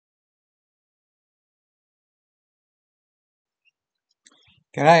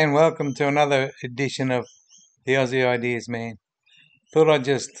G'day and welcome to another edition of the Aussie Ideas Man. Thought I'd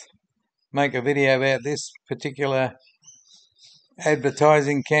just make a video about this particular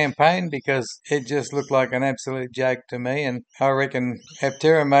advertising campaign because it just looked like an absolute joke to me, and I reckon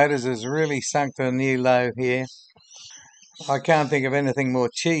APTERA Motors has really sunk to a new low here. I can't think of anything more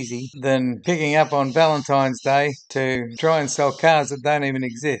cheesy than picking up on Valentine's Day to try and sell cars that don't even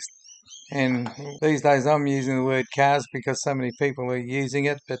exist. And these days I'm using the word cars because so many people are using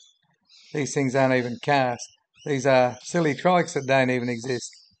it, but these things aren't even cars. These are silly trikes that don't even exist.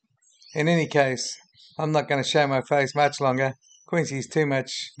 In any case, I'm not going to show my face much longer. Quincy's too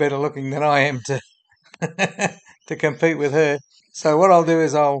much better looking than I am to to compete with her. So what I'll do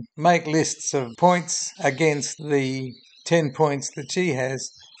is I'll make lists of points against the 10 points that she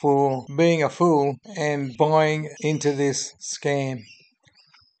has for being a fool and buying into this scam.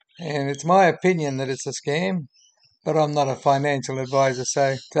 And it's my opinion that it's a scam, but I'm not a financial advisor,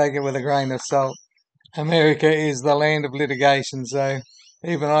 so take it with a grain of salt. America is the land of litigation, so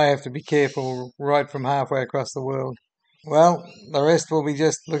even I have to be careful right from halfway across the world. Well, the rest will be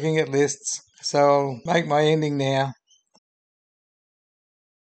just looking at lists, so I'll make my ending now.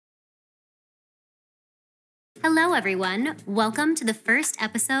 Hello, everyone. Welcome to the first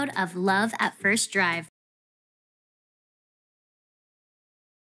episode of Love at First Drive,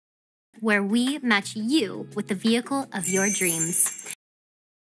 where we match you with the vehicle of your dreams.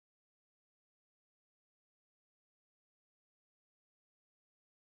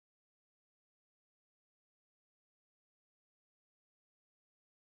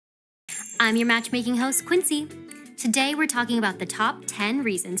 I'm your matchmaking host, Quincy. Today, we're talking about the top 10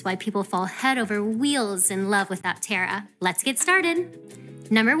 reasons why people fall head over wheels in love with APTERA. Let's get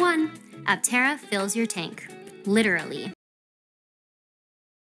started. Number 1, APTERA fills your tank, literally.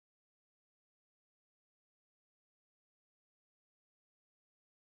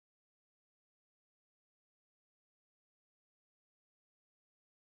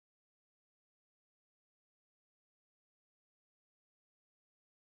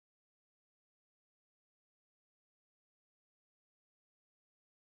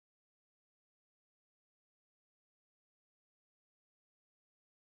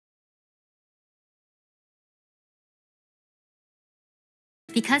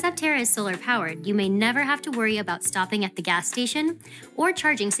 Because APTERA is solar powered, you may never have to worry about stopping at the gas station or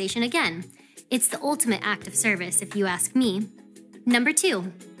charging station again. It's the ultimate act of service, if you ask me. Number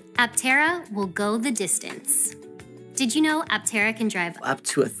 2, APTERA will go the distance. Did you know APTERA can drive up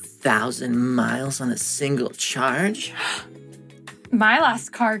to 1,000 miles on a single charge? My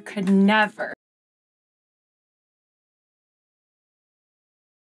last car could never.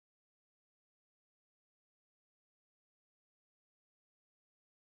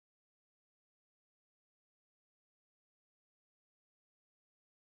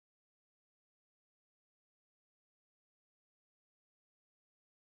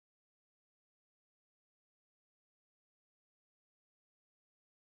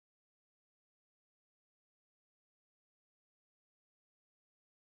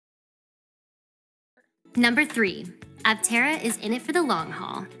 Number 3, APTERA is in it for the long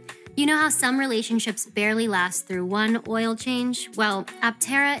haul. You know how some relationships barely last through one oil change? Well,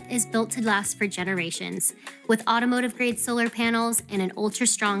 APTERA is built to last for generations. With automotive-grade solar panels and an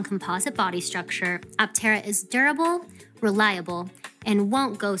ultra-strong composite body structure, APTERA is durable, reliable, and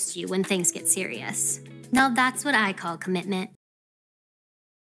won't ghost you when things get serious. Now that's what I call commitment.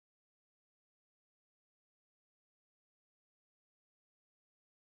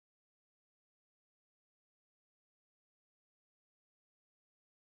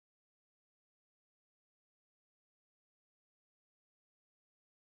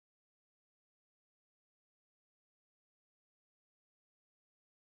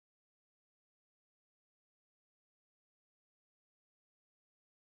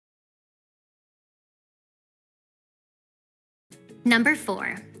 Number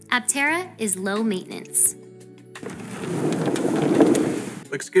 4, APTERA is low maintenance.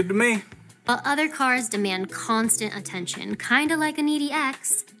 Looks good to me. While other cars demand constant attention, kinda like a needy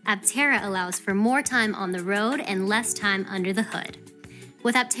ex, APTERA allows for more time on the road and less time under the hood.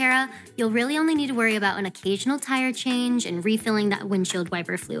 With APTERA, you'll really only need to worry about an occasional tire change and refilling that windshield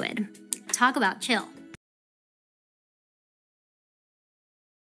wiper fluid. Talk about chill.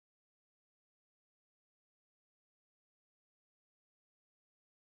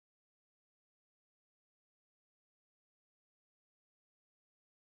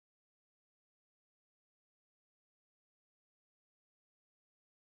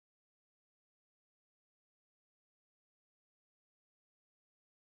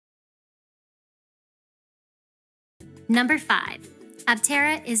 Number 5,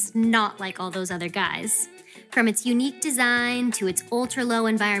 APTERA is not like all those other guys. From its unique design to its ultra-low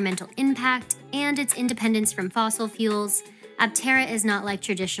environmental impact and its independence from fossil fuels, APTERA is not like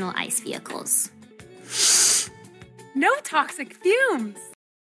traditional ICE vehicles. No toxic fumes.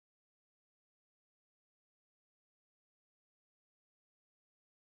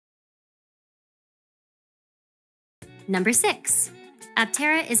 Number 6.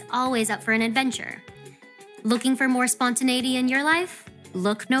 APTERA is always up for an adventure. Looking for more spontaneity in your life?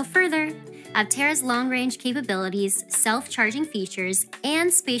 Look no further. APTERA's long-range capabilities, self-charging features,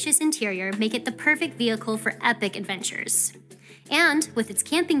 and spacious interior make it the perfect vehicle for epic adventures. And with its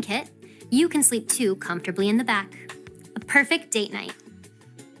camping kit, you can sleep 2 comfortably in the back. A perfect date night.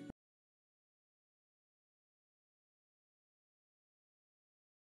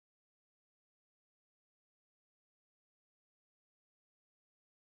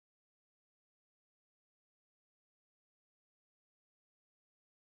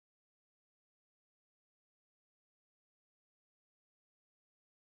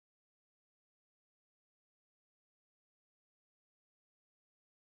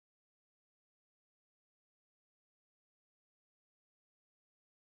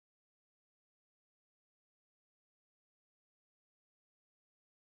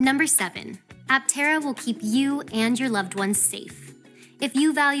 Number 7. APTERA will keep you and your loved ones safe. If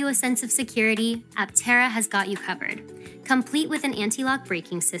you value a sense of security, APTERA has got you covered. Complete with an anti-lock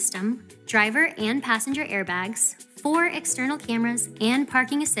braking system, driver and passenger airbags, 4 external cameras, and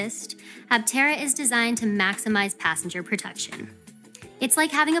parking assist, APTERA is designed to maximize passenger protection. It's like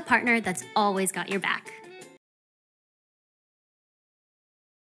having a partner that's always got your back.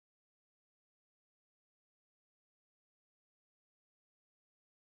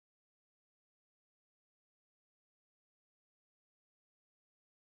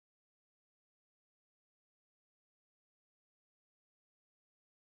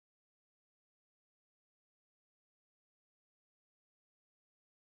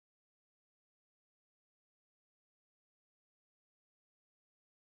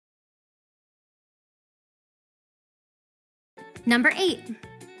 Number 8.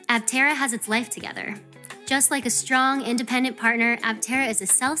 APTERA has its life together. Just like a strong, independent partner, APTERA is a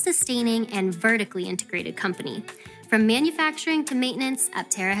self-sustaining and vertically integrated company. From manufacturing to maintenance,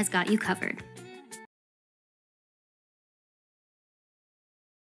 APTERA has got you covered.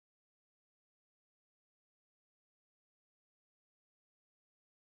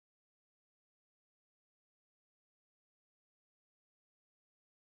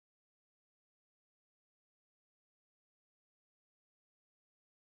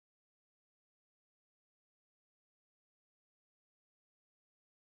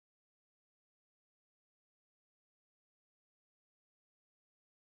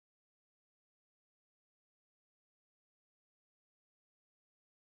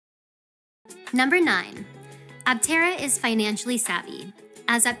 Number 9. APTERA is financially savvy.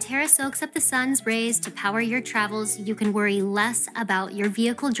 As APTERA soaks up the sun's rays to power your travels, you can worry less about your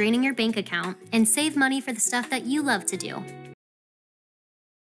vehicle draining your bank account and save money for the stuff that you love to do.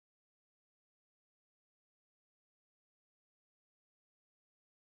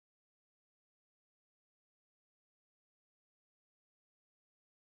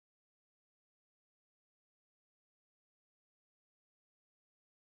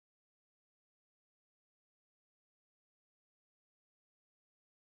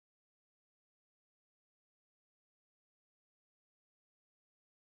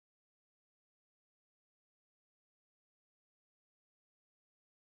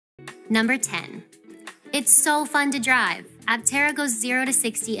 Number 10. It's so fun to drive. APTERA goes 0 to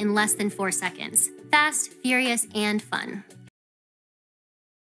 60 in less than 4 seconds. Fast, furious, and fun.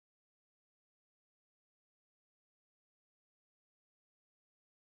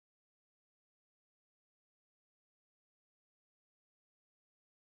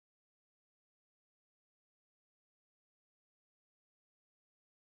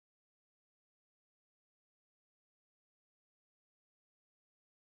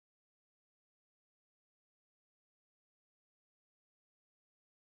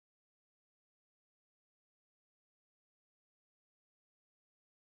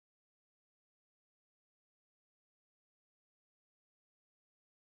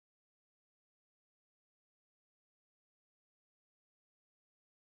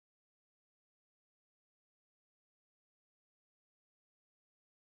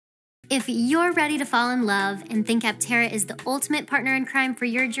 If you're ready to fall in love and think APTERA is the ultimate partner in crime for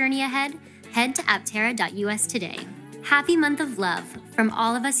your journey ahead, head to aptera.us today. Happy month of love from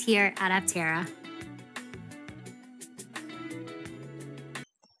all of us here at APTERA.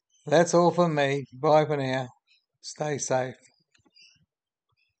 That's all from me. Bye for now. Stay safe.